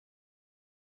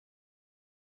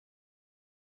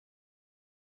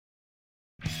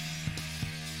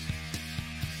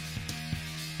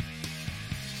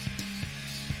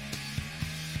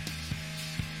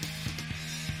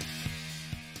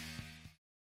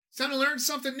It's time to learn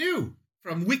something new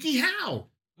from WikiHow.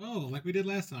 Oh, like we did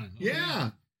last time. Oh,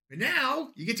 yeah. And now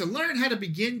you get to learn how to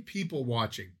begin people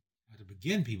watching. How to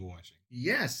begin people watching.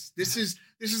 Yes. This is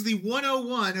the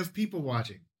 101 of people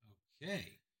watching. Okay.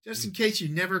 Just in case you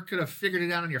never could have figured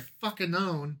it out on your fucking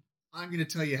own, I'm going to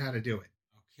tell you how to do it.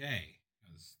 Okay.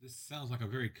 This sounds like a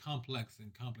very complex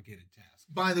and complicated task.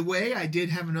 By the way, I did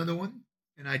have another one,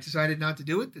 and I decided not to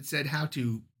do it, that said how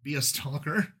to be a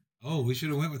stalker. Oh, we should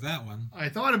have went with that one. I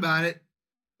thought about it,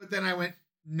 but then I went,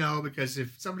 no, because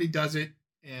if somebody does it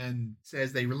and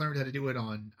says they learned how to do it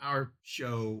on our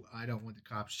show, I don't want the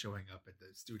cops showing up at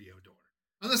the studio door.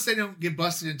 Unless they don't get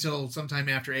busted until sometime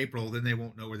after April, then they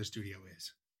won't know where the studio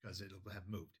is, because it'll have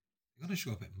moved. You're going to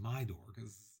show up at my door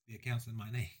because the account's in my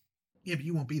name. Yeah, but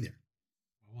you won't be there.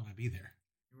 Why won't I be there?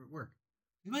 You're at work.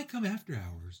 You might come after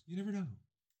hours. You never know.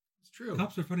 It's true.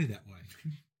 Cops are funny that way.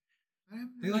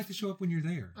 They like to show up when you're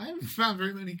there. I haven't found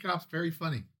very many cops very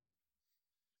funny.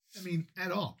 I mean,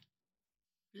 at all.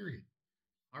 Period.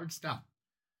 Hard stop.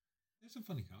 There's some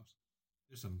funny cops.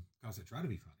 There's some cops that try to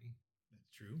be funny. That's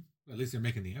true. But at least they're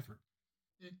making the effort.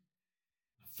 Yeah.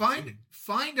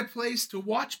 Find a place to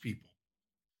watch people.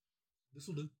 This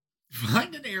will do.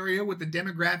 Find an area with the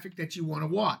demographic that you want to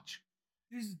watch.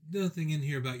 There's nothing in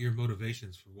here about your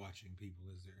motivations for watching people,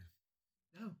 is there?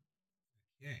 No.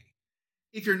 Okay.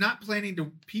 If you're not planning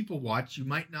to people watch, you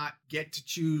might not get to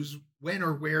choose when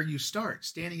or where you start.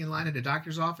 Standing in line at a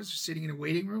doctor's office or sitting in a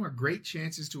waiting room are great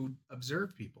chances to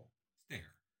observe people. Stare.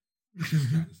 I'm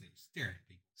trying to say stare at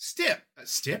people. Step.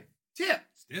 Tip.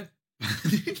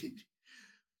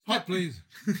 Step, please.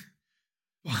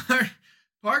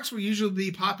 Parks will usually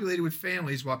be populated with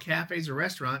families, while cafes or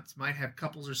restaurants might have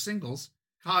couples or singles.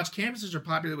 College campuses are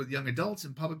popular with young adults,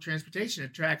 and public transportation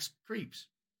attracts creeps.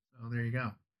 So there you go.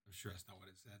 I'm sure that's not what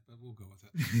it said, but we'll go with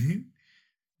it.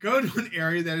 Go to an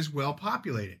area that is well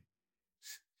populated.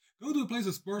 Go to a place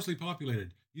that's sparsely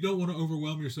populated. You don't want to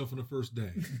overwhelm yourself on the first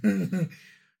day.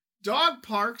 Dog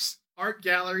parks, art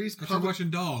galleries, watching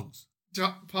dogs.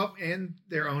 Pub and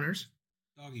their owners.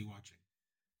 Doggy watching.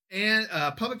 And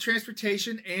public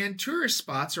transportation and tourist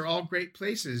spots are all great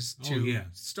places to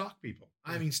stalk people.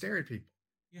 I mean, stare at people.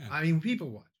 Yeah. I mean, people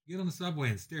watch. Get on the subway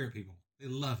and stare at people. They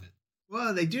love it.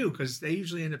 Well, they do, because they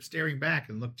usually end up staring back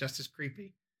and look just as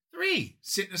creepy. 3,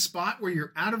 sit in a spot where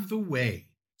you're out of the way.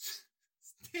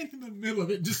 Stand in the middle of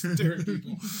it and just stare at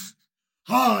people.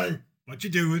 Hi. What you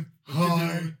doing?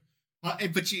 Hi.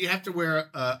 But you have to wear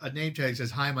a name tag that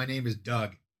says, hi, my name is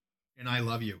Doug, and I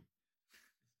love you.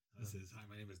 This is, hi,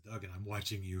 my name is Doug, and I'm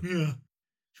watching you. Yeah.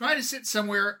 Try to sit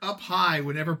somewhere up high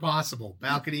whenever possible.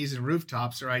 Balconies and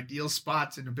rooftops are ideal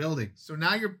spots in a building. So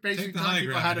now you're basically telling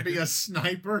people how to be a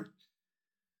sniper?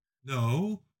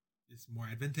 No. It's more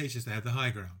advantageous to have the high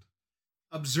ground.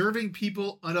 Observing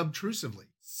people unobtrusively.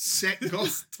 Set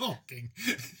goals. Talking.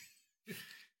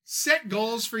 Set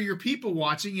goals for your people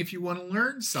watching if you want to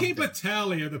learn something. Keep a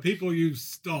tally of the people you've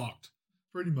stalked.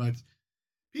 Pretty much.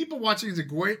 People watching is a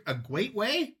great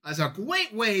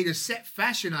way to set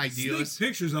fashion ideas. Sneak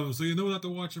pictures of them so you know not to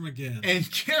watch them again.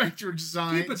 And character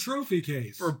design. Keep a trophy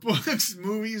case. For books,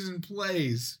 movies, and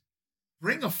plays.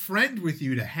 Bring a friend with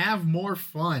you to have more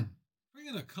fun. Bring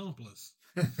an accomplice.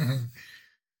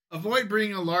 Avoid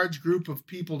bringing a large group of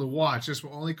people to watch. This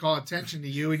will only call attention to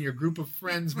you, and your group of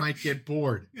friends might get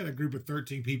bored. You got a group of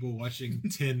 13 people watching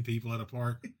 10 people at a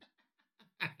park.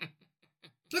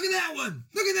 Look at that one!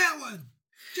 Look at that one!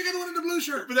 Check out the one in the blue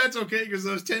shirt. But that's okay, because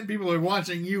those 10 people are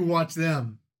watching you watch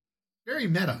them. Very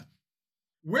meta.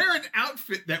 Wear an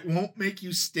outfit that won't make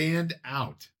you stand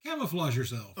out. Camouflage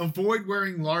yourself. Avoid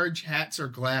wearing large hats or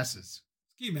glasses.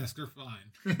 Ski mask are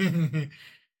fine.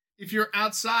 If you're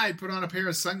outside, put on a pair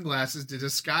of sunglasses to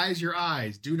disguise your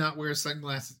eyes. Do not wear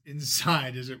sunglasses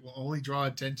inside, as it will only draw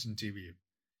attention to you.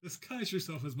 Disguise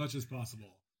yourself as much as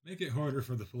possible. Make it harder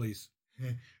for the police.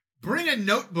 Bring a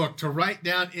notebook to write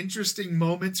down interesting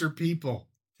moments or people.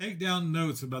 Take down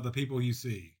notes about the people you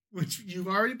see. Which you've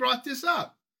already brought this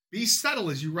up. Be subtle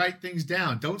as you write things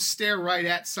down. Don't stare right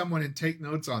at someone and take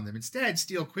notes on them. Instead,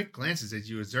 steal quick glances as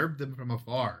you observe them from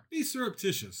afar. Be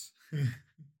surreptitious.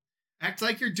 Act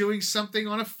like you're doing something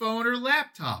on a phone or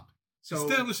laptop.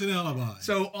 Establish an alibi.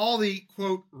 So all the,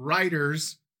 quote,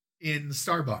 writers in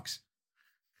Starbucks.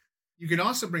 You can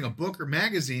also bring a book or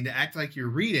magazine to act like you're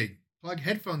reading. Plug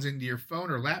headphones into your phone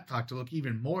or laptop to look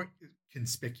even more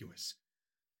conspicuous.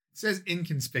 It says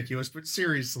inconspicuous, but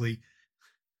seriously.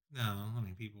 No, I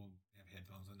mean, people have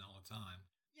headphones in all the time.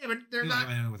 Yeah, but they're people not.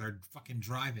 I mean, with our fucking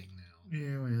driving now.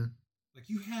 Yeah, well. Like,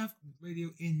 you have radio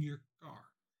in your car.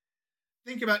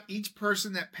 Think about each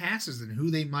person that passes and who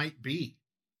they might be.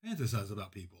 Fantasize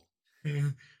about people.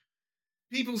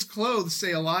 People's clothes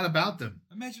say a lot about them.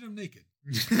 Imagine them naked.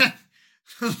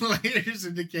 Layers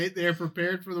indicate they are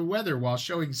prepared for the weather, while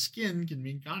showing skin can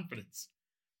mean confidence.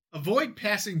 Avoid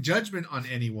passing judgment on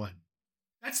anyone.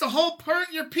 That's the whole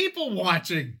point you're people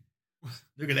watching.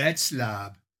 Look at that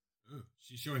slob. Oh,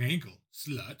 she's showing ankle.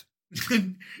 Slut.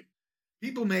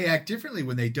 People may act differently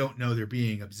when they don't know they're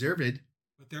being observed.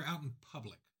 But they're out in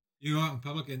public. You go out in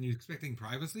public and you're expecting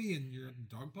privacy and you're at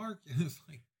a dog park. And it's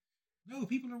like, no,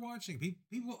 people are watching.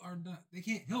 People are not. They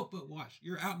can't help but watch.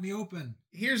 You're out in the open.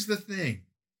 Here's the thing.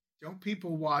 Don't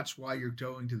people watch while you're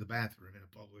going to the bathroom in a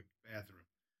public bathroom.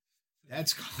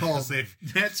 That's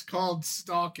called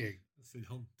stalking.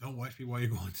 Don't watch people while you're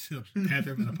going to the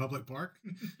bathroom in a public park.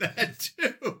 That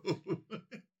too.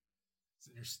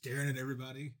 Sitting there staring at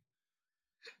everybody.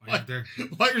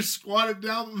 While you're squatted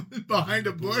down behind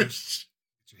a bush.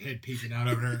 Get your head peeking out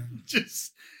over there.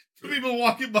 Just the people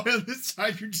walking by on this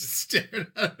side, you're just staring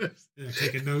at us. Yeah,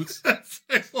 taking notes. That's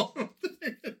the whole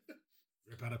thing.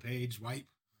 Rip out a page, wipe.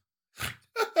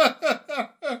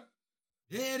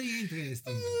 Very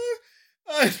interesting.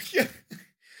 Get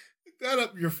that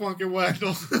up your funkin'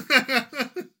 waggle.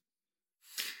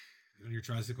 You on your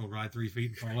tricycle, ride 3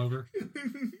 feet and fall over.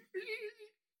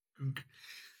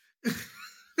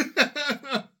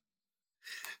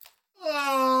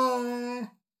 Oh.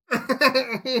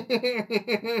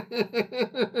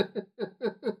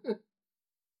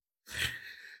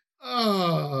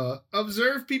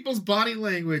 Observe people's body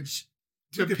language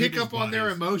to pick up on their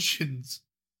emotions.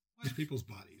 Watch people's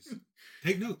bodies.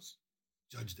 Take notes.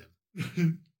 Judge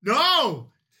them.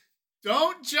 No!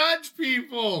 Don't judge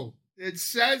people. It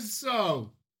says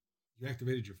so. You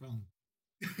activated your phone.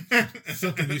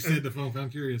 Something you said the phone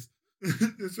found curious.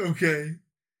 It's okay.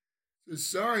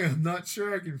 Sorry, I'm not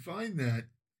sure I can find that.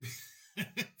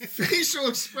 Facial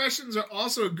expressions are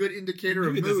also a good indicator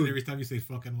of mood. Does it every time you say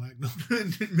fucking whack? No.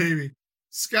 Maybe.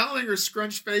 Scowling or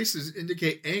scrunched faces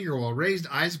indicate anger, while raised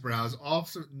eyebrows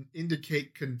often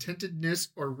indicate contentedness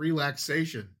or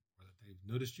relaxation. Or that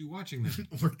they've noticed you watching them.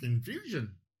 Or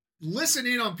confusion. Listen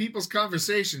in on people's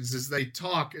conversations as they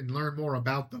talk and learn more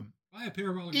about them. Buy a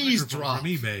parabolic Eavesdrop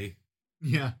microphone from eBay.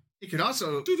 Yeah. It could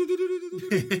also...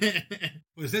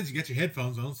 Well, it says you got your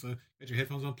headphones on, so you got your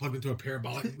headphones on plugged into a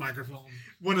parabolic microphone.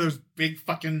 One of those big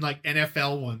fucking like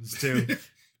NFL ones, too.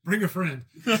 Bring a friend.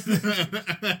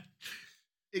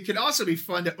 It could also be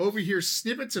fun to overhear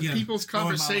snippets of people's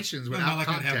conversations without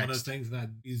context. I'd have one of those things that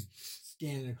he's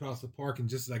scanning across the park, and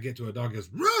just as I get to a dog, he goes,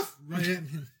 "Roof!" Right at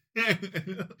him.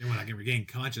 And when I can regain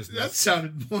consciousness. That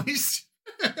sounded moist.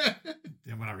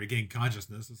 Then when I regain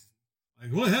consciousness, it's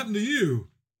like, what happened to you?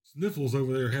 Sniffles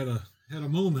over there had a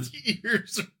moment.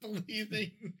 Ears are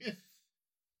bleeding.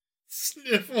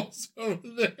 Sniffles over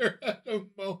there had a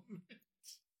moment.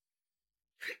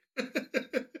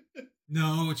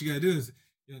 No, what you gotta do is,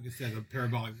 you know, instead of a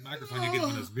parabolic microphone, you get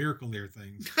one of those miracle ear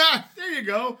things. There you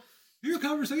go. Hear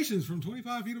conversations from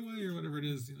 25 feet away or whatever it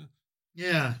is, you know.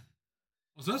 Yeah.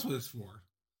 Well, so that's what it's for.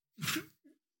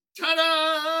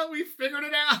 Ta-da! We figured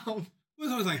it out. Well, it's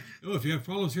always like, oh, if you have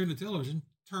problems hearing the television,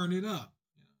 turn it up.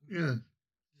 Yeah.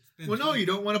 Well, no, you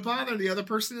don't want to bother the other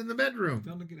person in the bedroom.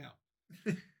 Tell them to get out.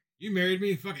 You married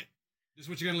me? Fuck it. This is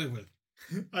what you got to live with.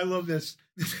 I love this.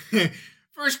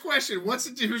 First question. What's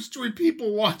the difference between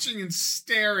people watching and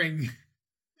staring?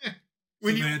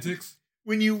 Semantics.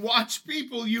 When you watch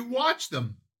people, you watch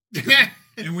them.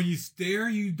 And when you stare,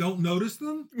 you don't notice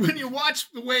them? When you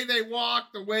watch the way they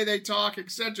walk, the way they talk,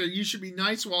 etc., you should be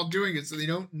nice while doing it so they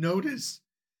don't notice.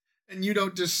 And you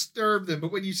don't disturb them.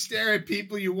 But when you stare at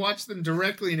people, you watch them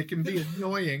directly, and it can be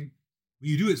annoying. When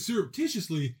you do it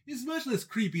surreptitiously, it's much less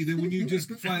creepy than when you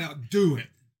just flat out do it.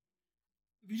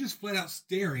 If you just flat out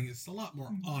staring, it's a lot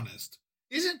more honest.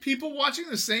 Isn't people watching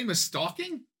the same as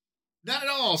stalking? Not at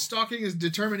all. Stalking is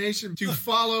determination to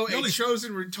follow a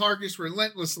chosen target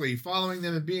relentlessly, following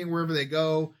them and being wherever they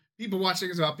go. People watching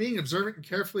is about being observant and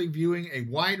carefully viewing a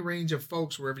wide range of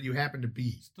folks wherever you happen to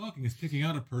be. Stalking is picking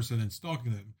out a person and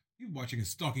stalking them. People watching is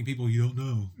stalking people you don't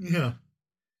know. Yeah.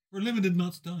 For a limited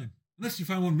amounts of time. Unless you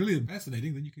find one really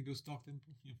fascinating, then you can go stalk them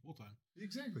full time.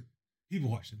 Exactly. People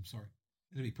watch them, sorry.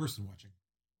 It'd be person watching.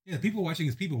 Yeah, people watching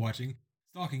is people watching.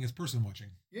 Stalking is person watching.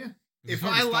 Yeah. If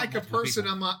I like a person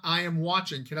I am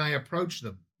watching, can I approach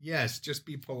them? Yes, just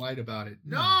be polite about it.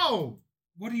 No!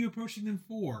 What are you approaching them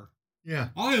for? Yeah.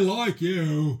 I like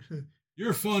you.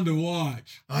 You're fun to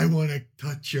watch. I want to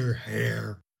touch your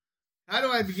hair. How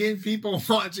do I begin people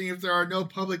watching if there are no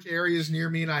public areas near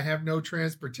me and I have no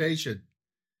transportation?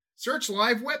 Search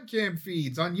live webcam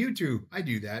feeds on YouTube. I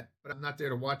do that, but I'm not there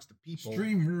to watch the people.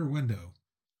 Stream rear window.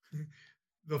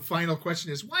 The final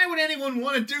question is, why would anyone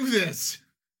want to do this?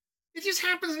 It just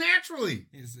happens naturally.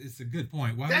 It's a good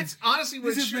point. Why? That's honestly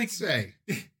what it should say.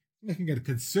 Making a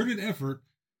concerted effort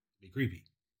to be creepy.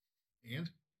 And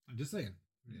I'm just saying.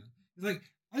 Yeah. It's like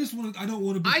I don't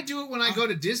want to be. I do it when I go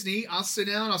to Disney. I'll sit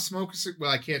down. I'll smoke a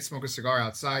well. I can't smoke a cigar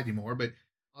outside anymore, but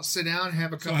I'll sit down and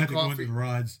have a cup of coffee. Go into the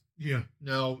rides. Yeah.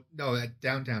 No, at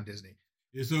downtown Disney.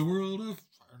 It's a world of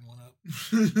firing one up.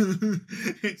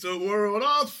 It's a world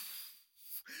of.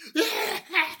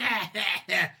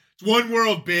 It's one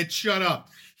world, bitch. Shut up.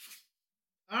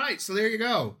 All right, so there you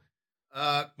go.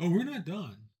 We're not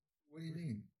done. What do you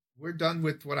mean? We're done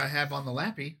with what I have on the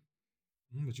lappy.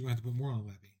 But you have to put more on the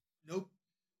lappy. Nope.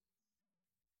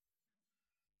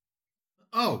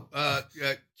 Oh,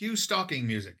 cue stalking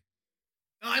music.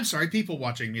 Oh, I'm sorry, people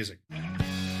watching music.